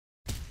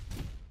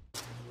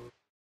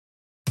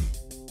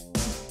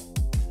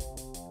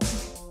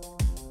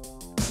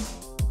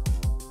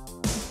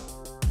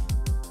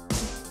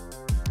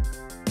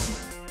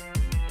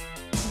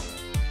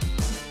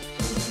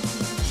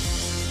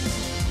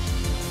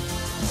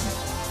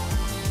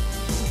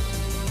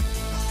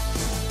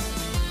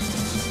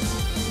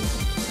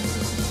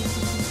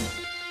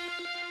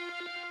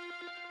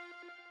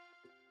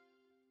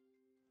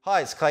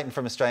Hi, it's Clayton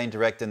from Australian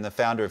Direct and the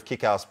founder of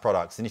KickAss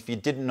Products. And if you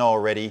didn't know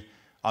already,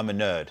 I'm a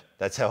nerd.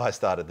 That's how I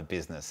started the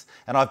business.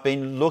 And I've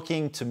been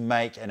looking to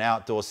make an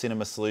outdoor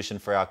cinema solution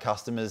for our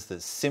customers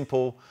that's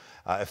simple,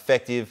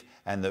 effective,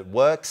 and that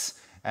works.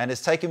 And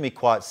it's taken me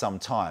quite some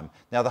time.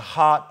 Now, the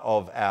heart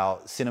of our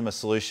cinema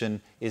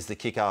solution is the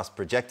KickAss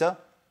projector.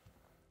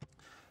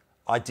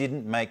 I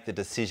didn't make the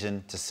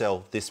decision to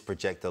sell this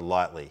projector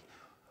lightly.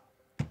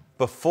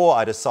 Before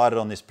I decided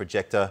on this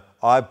projector,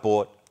 I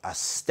bought a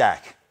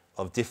stack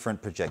of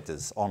different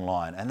projectors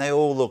online, and they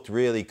all looked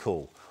really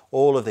cool.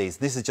 All of these,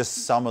 this is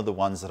just some of the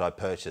ones that I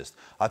purchased.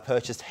 I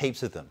purchased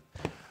heaps of them.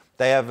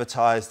 They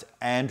advertised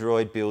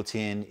Android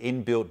built-in,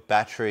 inbuilt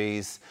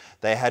batteries,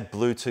 they had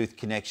Bluetooth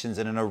connections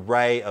and an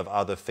array of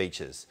other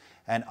features.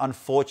 And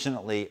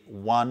unfortunately,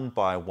 one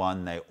by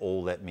one, they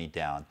all let me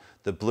down.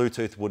 The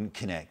Bluetooth wouldn't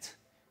connect,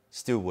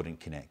 still wouldn't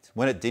connect.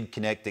 When it did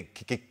connect, it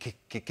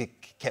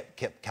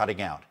kept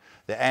cutting out.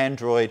 The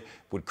Android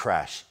would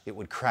crash, it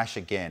would crash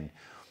again.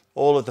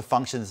 All of the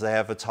functions they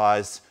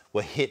advertised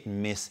were hit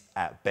and miss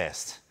at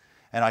best.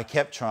 And I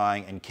kept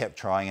trying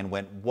and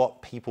went,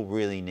 what people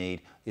really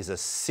need is a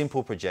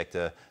simple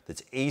projector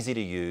that's easy to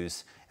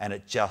use and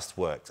it just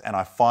works. And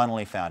I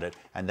finally found it,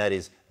 and that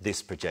is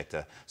this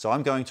projector. So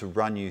I'm going to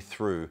run you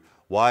through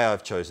why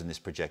I've chosen this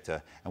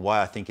projector and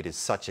why I think it is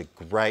such a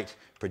great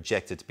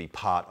projector to be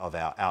part of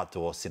our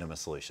outdoor cinema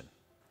solution.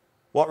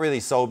 What really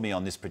sold me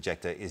on this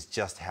projector is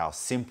just how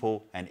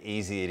simple and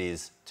easy it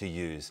is to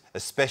use,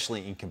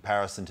 especially in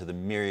comparison to the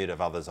myriad of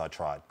others I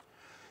tried.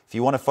 If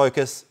you want to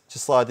focus,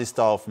 just slide this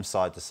dial from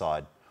side to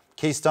side.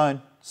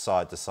 Keystone,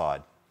 side to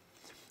side.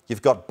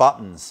 You've got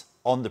buttons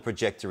on the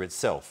projector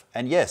itself.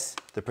 And yes,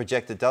 the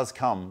projector does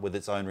come with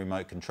its own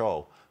remote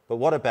control. But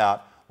what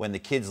about when the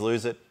kids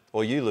lose it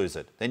or you lose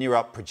it? Then you're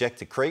up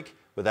Projector Creek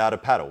without a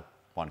paddle,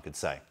 one could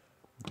say.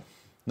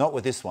 Not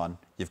with this one.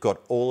 You've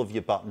got all of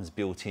your buttons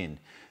built in.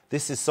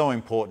 This is so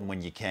important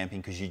when you're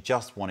camping because you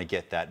just want to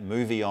get that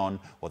movie on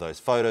or those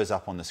photos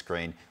up on the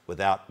screen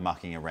without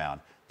mucking around.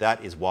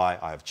 That is why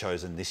I have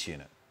chosen this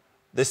unit.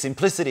 The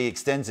simplicity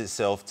extends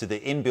itself to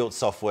the inbuilt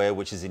software,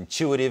 which is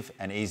intuitive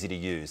and easy to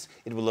use.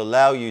 It will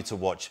allow you to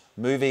watch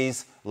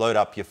movies, load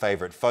up your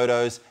favorite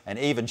photos, and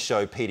even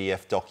show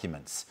PDF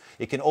documents.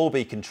 It can all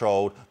be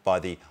controlled by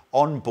the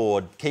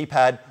onboard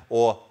keypad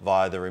or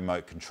via the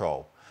remote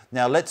control.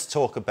 Now let's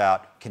talk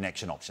about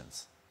connection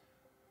options.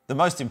 The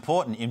most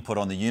important input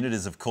on the unit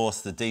is of course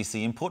the DC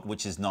input,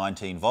 which is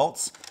 19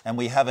 volts, and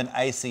we have an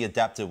AC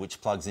adapter which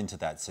plugs into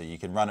that, so you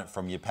can run it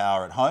from your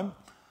power at home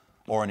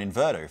or an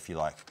inverter if you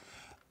like.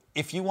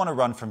 If you want to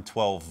run from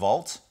 12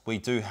 volt, we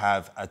do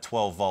have a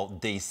 12 volt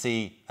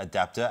DC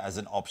adapter as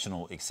an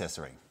optional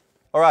accessory.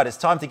 All right, it's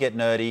time to get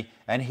nerdy,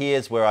 and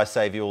here's where I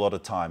save you a lot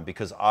of time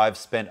because I've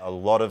spent a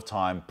lot of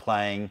time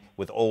playing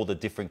with all the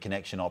different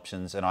connection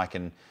options, and I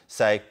can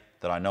say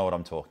that I know what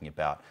I'm talking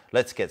about.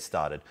 Let's get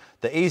started.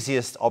 The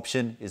easiest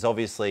option is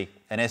obviously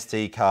an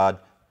SD card.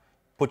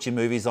 Put your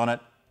movies on it.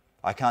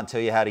 I can't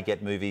tell you how to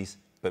get movies,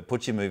 but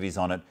put your movies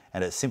on it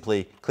and it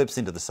simply clips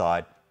into the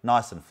side,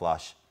 nice and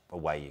flush,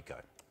 away you go.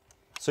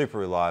 Super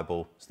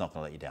reliable, it's not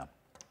gonna let you down.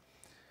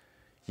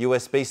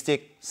 USB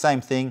stick,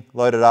 same thing,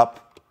 load it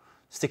up,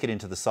 stick it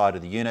into the side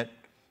of the unit,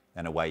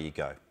 and away you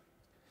go.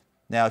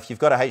 Now, if you've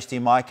got a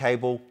HDMI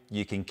cable,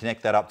 you can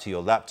connect that up to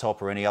your laptop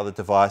or any other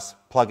device,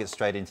 plug it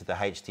straight into the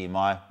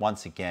HDMI.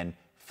 Once again,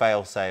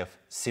 fail-safe,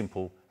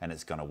 simple, and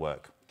it's gonna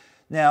work.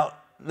 Now,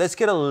 let's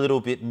get a little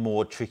bit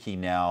more tricky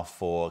now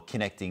for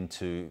connecting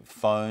to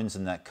phones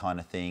and that kind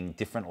of thing,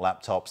 different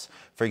laptops.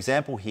 For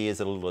example,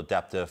 here's a little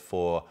adapter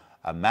for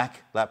a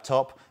Mac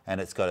laptop, and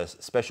it's got a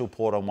special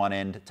port on one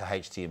end to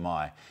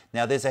HDMI.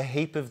 Now, there's a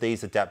heap of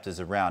these adapters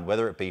around,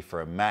 whether it be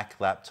for a Mac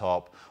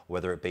laptop,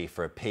 whether it be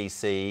for a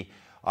PC.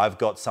 I've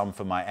got some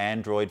for my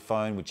Android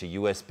phone, which are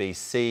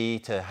USB-C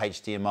to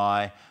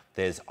HDMI.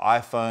 There's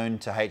iPhone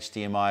to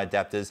HDMI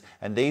adapters,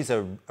 and these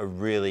are a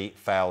really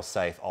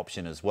fail-safe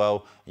option as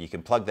well. You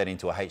can plug that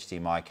into a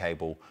HDMI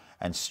cable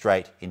and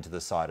straight into the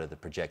side of the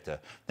projector.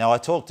 Now, I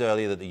talked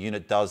earlier that the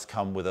unit does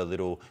come with a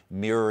little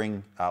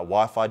mirroring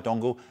Wi-Fi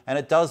dongle, and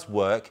it does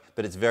work,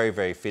 but it's very,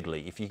 very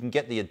fiddly. If you can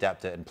get the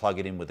adapter and plug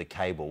it in with a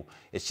cable,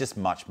 it's just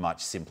much,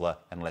 much simpler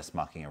and less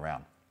mucking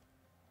around.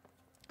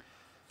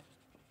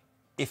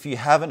 If you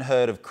haven't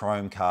heard of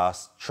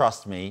Chromecast,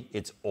 trust me,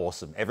 it's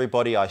awesome.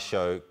 Everybody I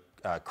show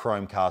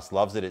Chromecast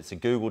loves it. It's a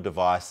Google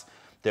device.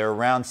 They're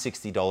around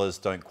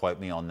 $60, don't quote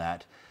me on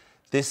that.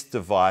 This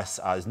device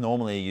is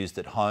normally used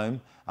at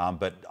home,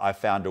 but I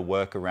found a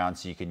workaround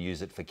so you can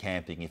use it for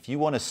camping. If you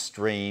want to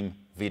stream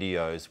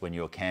videos when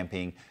you're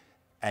camping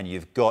and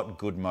you've got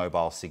good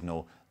mobile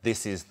signal,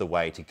 this is the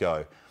way to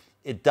go.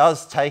 It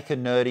does take a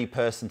nerdy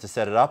person to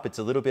set it up. It's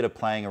a little bit of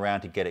playing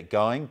around to get it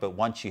going, but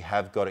once you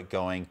have got it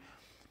going,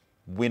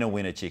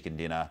 winner chicken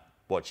dinner,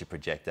 watch your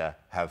projector,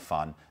 have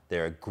fun.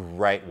 They're a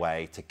great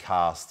way to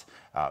cast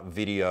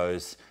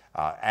videos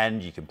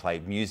and you can play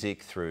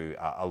music through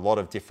a lot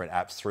of different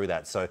apps through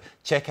that. So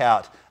check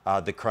out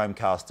the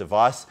Chromecast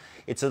device.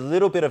 It's a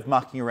little bit of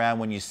mucking around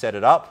when you set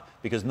it up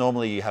because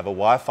normally you have a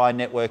Wi-Fi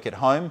network at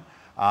home,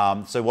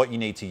 So what you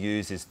need to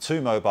use is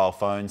 2 mobile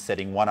phones,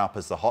 setting one up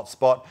as the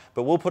hotspot,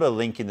 but we'll put a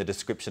link in the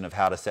description of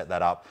how to set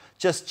that up.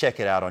 Just check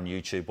it out on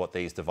YouTube what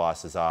these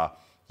devices are.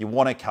 You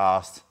want to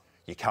cast,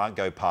 you can't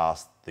go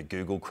past the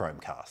Google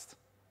Chromecast.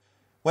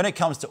 When it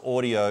comes to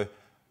audio,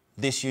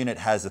 this unit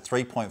has a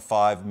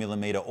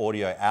 3.5mm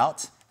audio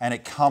out, and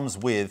it comes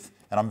with,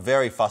 and I'm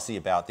very fussy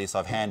about this,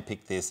 I've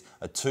handpicked this,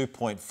 a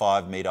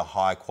 2.5 meter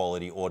high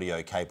quality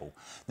audio cable.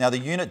 Now the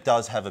unit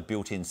does have a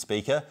built-in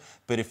speaker,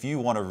 but if you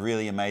want a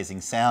really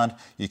amazing sound,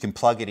 you can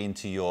plug it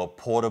into your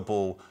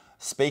portable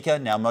speaker.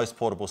 Now most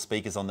portable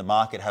speakers on the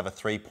market have a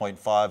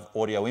 3.5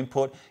 audio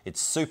input. It's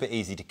super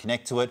easy to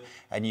connect to it,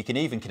 and you can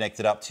even connect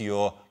it up to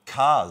your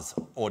car's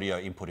audio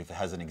input if it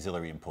has an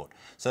auxiliary input.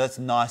 So that's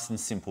nice and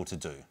simple to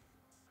do.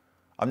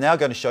 I'm now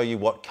going to show you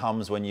what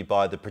comes when you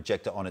buy the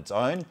projector on its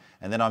own,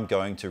 and then I'm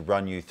going to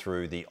run you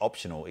through the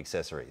optional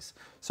accessories.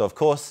 So of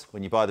course,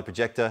 when you buy the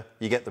projector,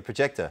 you get the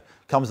projector.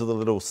 Comes with a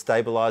little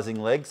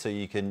stabilizing leg so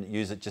you can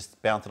use it,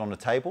 just bounce it on a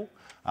table.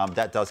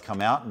 That does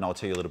come out, and I'll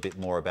tell you a little bit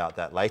more about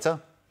that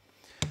later.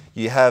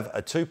 You have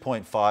a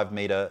 2.5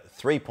 meter,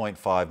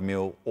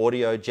 3.5mm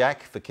audio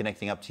jack for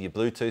connecting up to your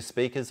Bluetooth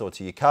speakers or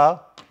to your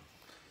car.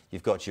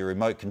 You've got your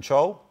remote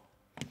control,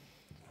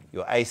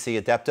 your AC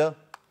adapter,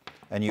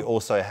 and you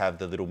also have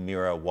the little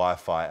mirror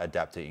Wi-Fi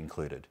adapter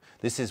included.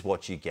 This is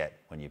what you get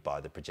when you buy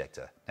the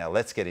projector. Now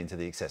let's get into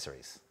the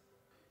accessories.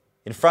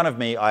 In front of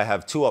me, I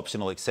have 2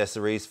 optional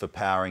accessories for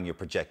powering your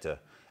projector.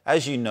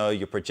 As you know,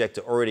 your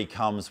projector already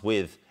comes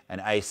with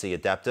an AC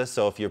adapter,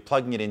 so if you're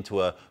plugging it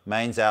into a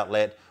mains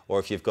outlet, or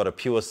if you've got a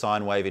pure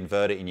sine wave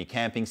inverter in your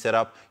camping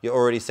setup, you're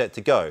already set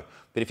to go.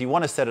 But if you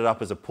want to set it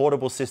up as a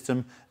portable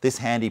system, this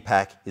handy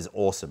pack is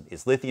awesome.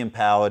 It's lithium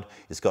powered,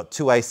 it's got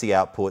 2 AC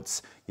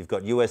outputs, you've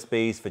got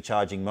USBs for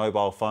charging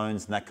mobile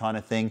phones and that kind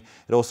of thing.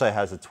 It also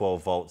has a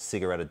 12-volt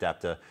cigarette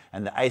adapter,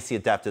 and the AC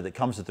adapter that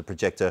comes with the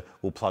projector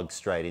will plug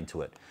straight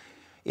into it.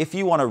 If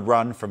you want to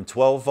run from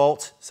 12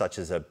 volt, such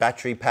as a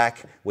battery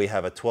pack, we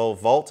have a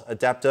 12 volt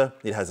adapter.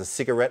 It has a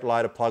cigarette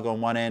lighter plug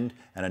on one end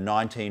and a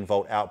 19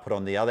 volt output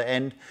on the other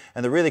end.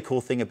 And the really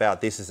cool thing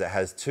about this is it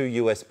has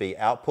 2 USB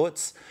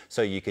outputs,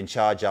 so you can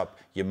charge up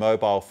your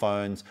mobile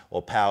phones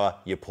or power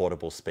your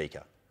portable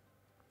speaker.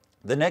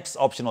 The next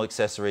optional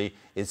accessory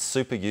is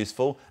super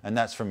useful, and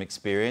that's from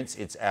experience.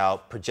 It's our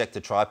projector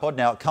tripod.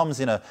 Now it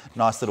comes in a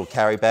nice little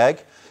carry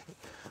bag.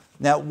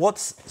 Now,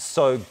 what's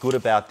so good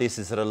about this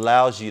is it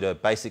allows you to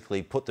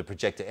basically put the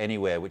projector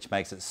anywhere, which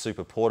makes it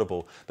super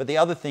portable. But the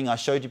other thing I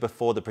showed you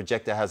before, the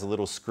projector has a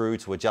little screw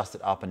to adjust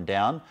it up and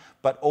down,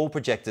 but all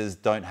projectors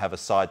don't have a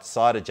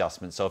side-to-side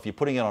adjustment. So if you're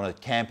putting it on a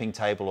camping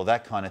table or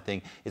that kind of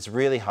thing, it's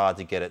really hard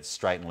to get it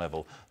straight and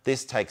level.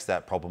 This takes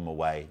that problem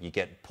away. You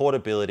get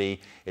portability,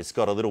 it's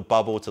got a little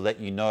bubble to let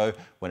you know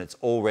when it's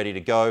all ready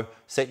to go.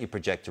 Set your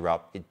projector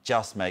up, it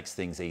just makes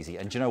things easy.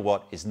 And do you know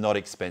what? It's not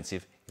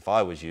expensive. If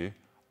I was you,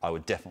 I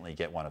would definitely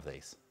get one of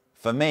these.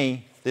 For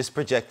me, this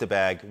projector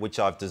bag, which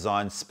I've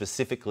designed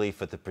specifically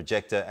for the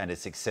projector and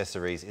its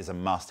accessories, is a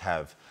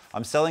must-have.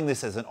 I'm selling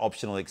this as an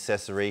optional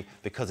accessory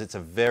because it's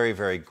a very,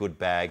 very good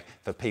bag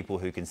for people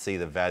who can see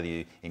the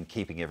value in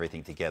keeping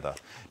everything together.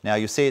 Now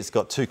you'll see it's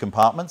got 2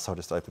 compartments. I'll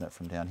just open it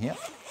from down here.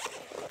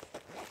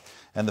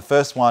 And the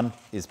first one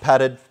is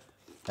padded,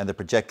 and the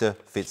projector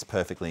fits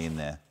perfectly in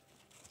there.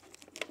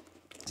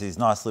 These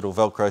nice little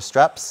Velcro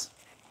straps,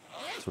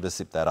 so we'll just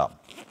zip that up.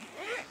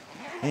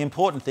 The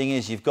important thing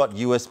is you've got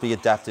USB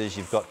adapters,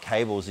 you've got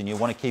cables, and you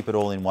want to keep it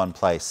all in one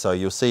place. So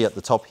you'll see at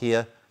the top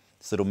here,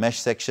 this little mesh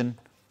section,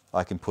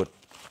 I can put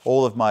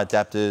all of my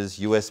adapters,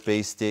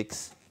 USB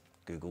sticks,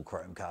 Google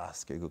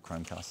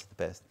Chromecast is the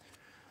best,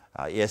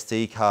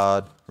 SD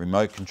card,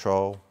 remote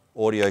control,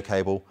 audio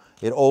cable.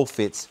 It all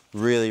fits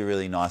really,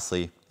 really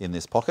nicely in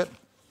this pocket.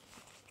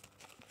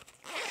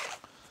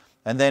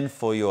 And then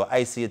for your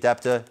AC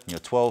adapter, your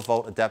 12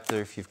 volt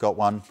adapter if you've got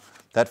one,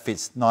 that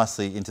fits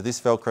nicely into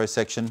this Velcro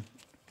section.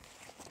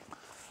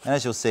 And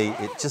as you'll see,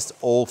 it just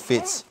all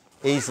fits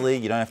easily.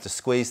 You don't have to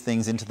squeeze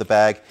things into the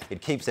bag.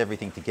 It keeps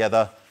everything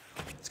together.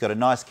 It's got a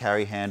nice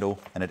carry handle,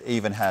 and it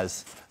even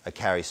has a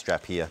carry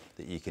strap here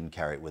that you can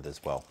carry it with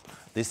as well.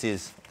 This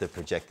is the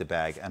projector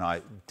bag, and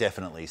I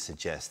definitely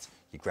suggest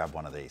you grab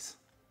one of these.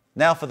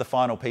 Now for the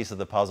final piece of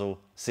the puzzle,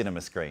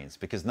 cinema screens,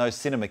 because no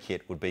cinema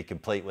kit would be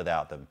complete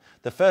without them.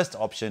 The first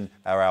option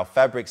are our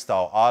fabric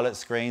style eyelet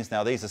screens.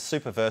 Now these are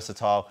super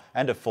versatile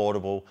and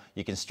affordable.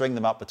 You can string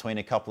them up between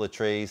a couple of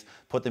trees,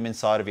 put them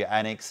inside of your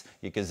annex,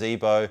 your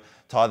gazebo,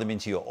 tie them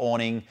into your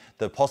awning.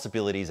 The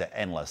possibilities are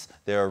endless.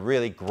 They're a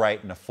really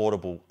great and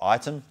affordable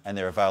item, and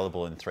they're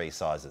available in 3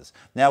 sizes.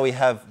 Now we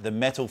have the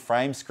metal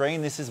frame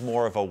screen. This is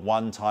more of a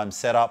one-time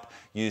setup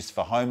used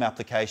for home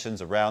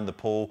applications around the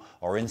pool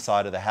or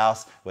inside of the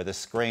house, where the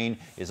screen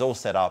is all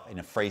set up in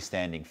a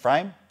freestanding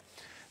frame.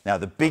 Now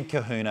the big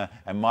kahuna,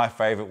 and my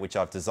favorite, which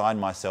I've designed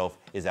myself,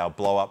 is our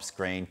blow-up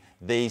screen.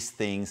 These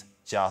things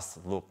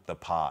just look the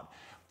part.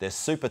 They're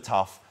super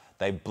tough.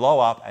 They blow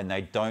up and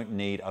they don't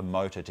need a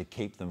motor to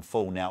keep them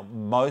full. Now,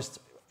 most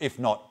if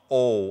not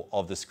all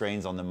of the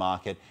screens on the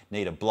market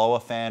need a blower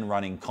fan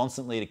running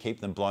constantly to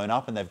keep them blown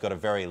up, and they've got a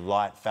very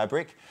light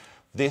fabric.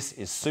 This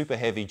is super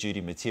heavy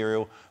duty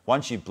material.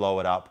 Once you blow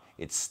it up,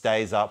 it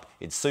stays up,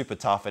 it's super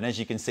tough, and as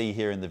you can see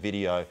here in the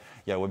video,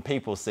 when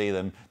people see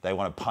them, they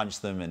want to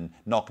punch them and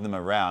knock them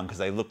around because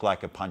they look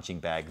like a punching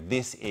bag.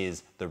 This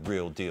is the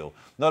real deal.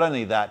 Not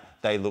only that,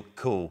 they look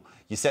cool.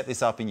 You set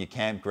this up in your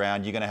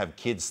campground, you're going to have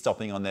kids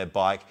stopping on their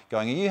bike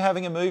going, "Are you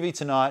having a movie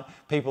tonight?"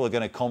 People are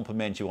going to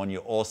compliment you on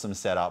your awesome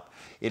setup.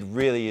 It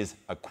really is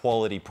a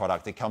quality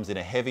product. It comes in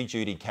a heavy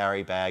duty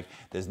carry bag.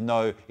 There's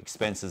no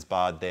expenses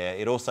barred there.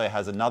 It also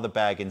has another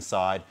bag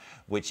inside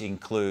which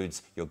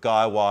includes your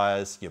guy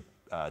wires, your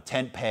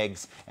tent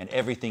pegs, and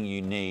everything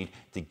you need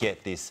to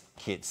get this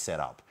kit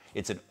set up.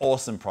 It's an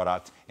awesome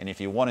product, and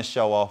if you want to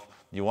show off,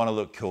 you want to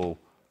look cool,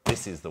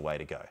 this is the way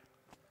to go.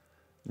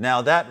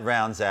 Now that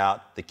rounds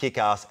out the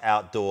KickAss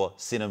Outdoor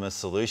Cinema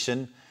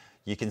Solution.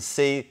 You can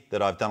see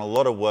that I've done a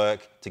lot of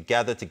work to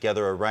gather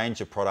together a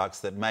range of products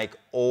that make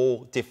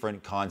all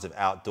different kinds of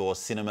outdoor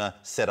cinema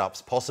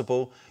setups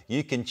possible.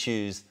 You can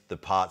choose the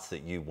parts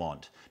that you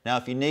want. Now,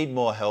 if you need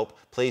more help,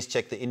 please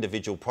check the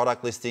individual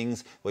product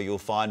listings where you'll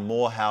find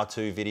more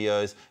how-to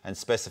videos and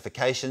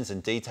specifications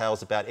and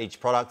details about each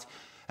product.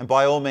 And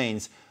by all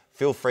means,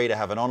 feel free to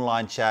have an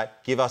online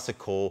chat, give us a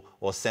call,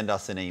 or send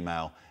us an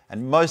email.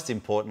 And most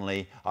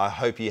importantly, I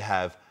hope you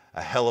have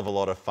a hell of a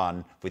lot of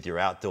fun with your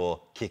outdoor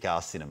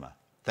KickAss cinema.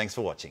 Thanks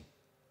for watching.